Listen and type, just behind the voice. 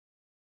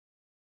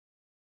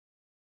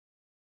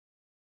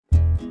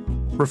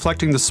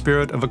Reflecting the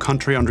spirit of a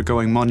country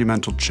undergoing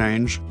monumental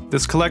change,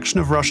 this collection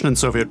of Russian and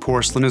Soviet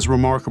porcelain is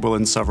remarkable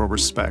in several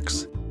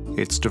respects.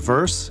 It's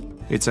diverse,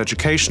 it's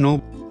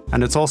educational,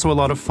 and it's also a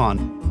lot of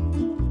fun.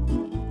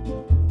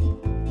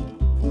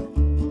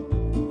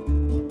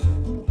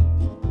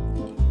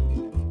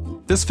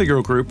 This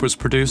figural group was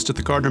produced at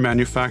the Gardner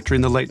Manufactory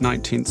in the late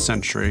 19th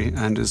century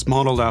and is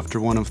modeled after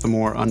one of the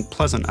more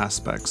unpleasant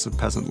aspects of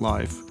peasant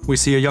life. We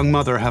see a young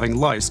mother having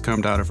lice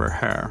combed out of her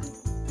hair.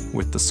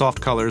 With the soft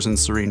colors and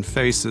serene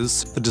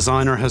faces, the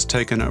designer has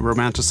taken a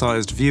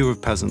romanticized view of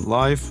peasant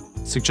life,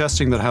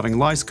 suggesting that having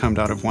lice combed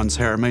out of one's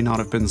hair may not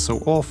have been so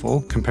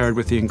awful compared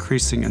with the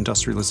increasing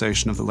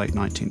industrialization of the late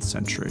 19th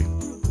century.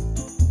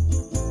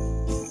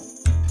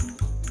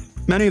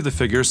 Many of the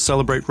figures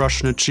celebrate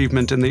Russian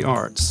achievement in the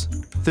arts.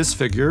 This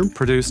figure,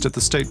 produced at the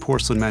State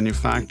Porcelain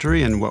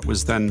Manufactory in what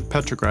was then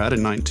Petrograd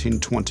in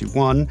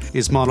 1921,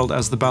 is modeled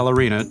as the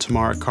ballerina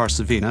Tamara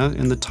Karsavina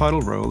in the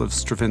title role of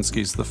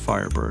Stravinsky's The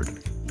Firebird.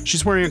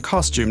 She's wearing a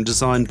costume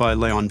designed by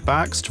Leon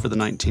Bakst for the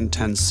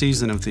 1910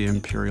 season of the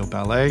Imperial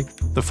Ballet.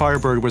 The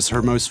Firebird was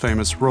her most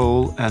famous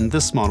role, and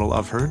this model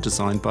of her,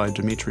 designed by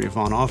Dmitry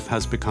Ivanov,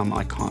 has become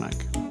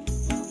iconic.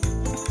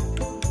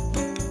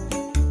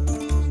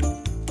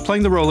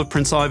 Playing the role of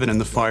Prince Ivan in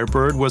The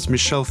Firebird was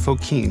Michel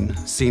Fokine,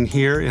 seen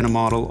here in a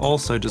model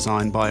also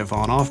designed by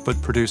Ivanov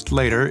but produced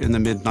later in the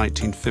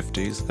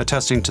mid-1950s,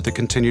 attesting to the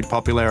continued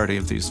popularity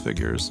of these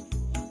figures.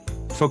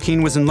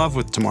 Fokine was in love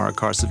with Tamara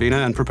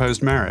Karsavina and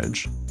proposed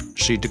marriage.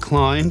 She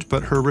declined,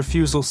 but her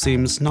refusal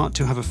seems not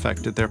to have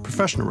affected their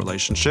professional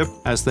relationship,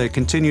 as they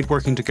continued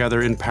working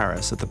together in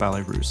Paris at the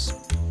Ballet Russe.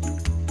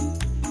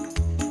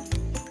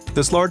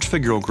 This large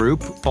figural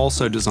group,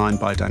 also designed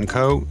by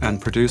Danko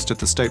and produced at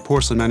the State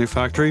Porcelain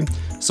Manufactory,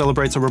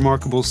 celebrates a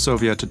remarkable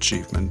Soviet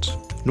achievement.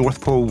 North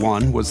Pole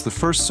 1 was the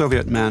first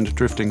Soviet manned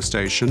drifting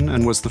station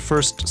and was the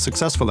first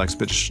successful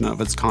expedition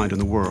of its kind in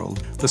the world.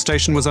 The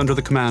station was under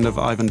the command of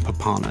Ivan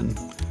Papanin.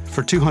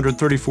 For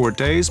 234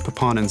 days,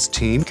 Papanin's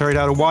team carried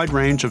out a wide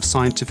range of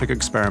scientific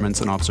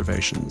experiments and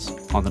observations.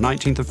 On the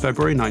 19th of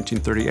February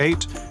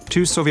 1938,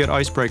 2 Soviet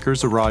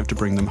icebreakers arrived to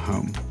bring them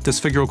home. This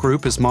figural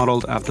group is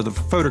modeled after the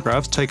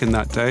photographs taken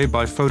that day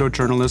by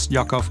photojournalist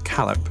Yakov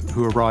Kalip,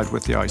 who arrived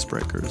with the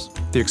icebreakers.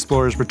 The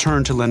explorers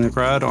returned to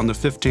Leningrad on the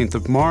 15th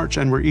of March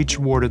and were each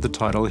awarded the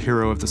title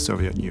Hero of the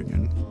Soviet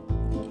Union.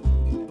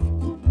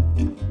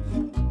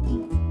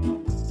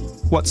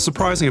 What's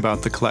surprising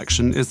about the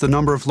collection is the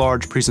number of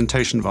large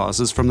presentation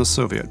vases from the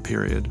Soviet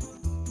period.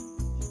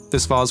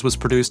 This vase was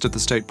produced at the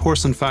State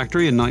Porcelain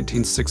Factory in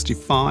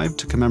 1965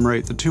 to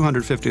commemorate the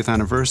 250th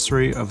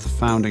anniversary of the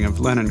founding of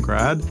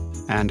Leningrad,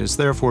 and is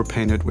therefore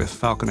painted with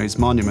Falconet's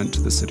monument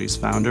to the city's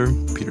founder,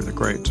 Peter the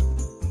Great.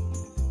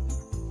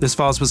 This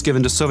vase was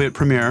given to Soviet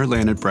Premier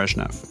Leonid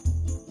Brezhnev.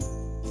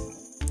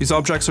 These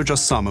objects are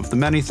just some of the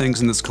many things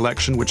in this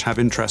collection which have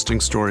interesting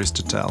stories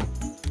to tell.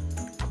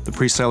 The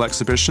pre-sale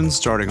exhibition,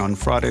 starting on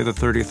Friday the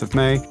 30th of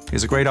May,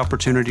 is a great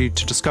opportunity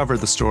to discover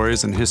the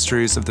stories and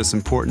histories of this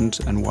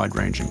important and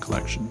wide-ranging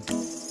collection.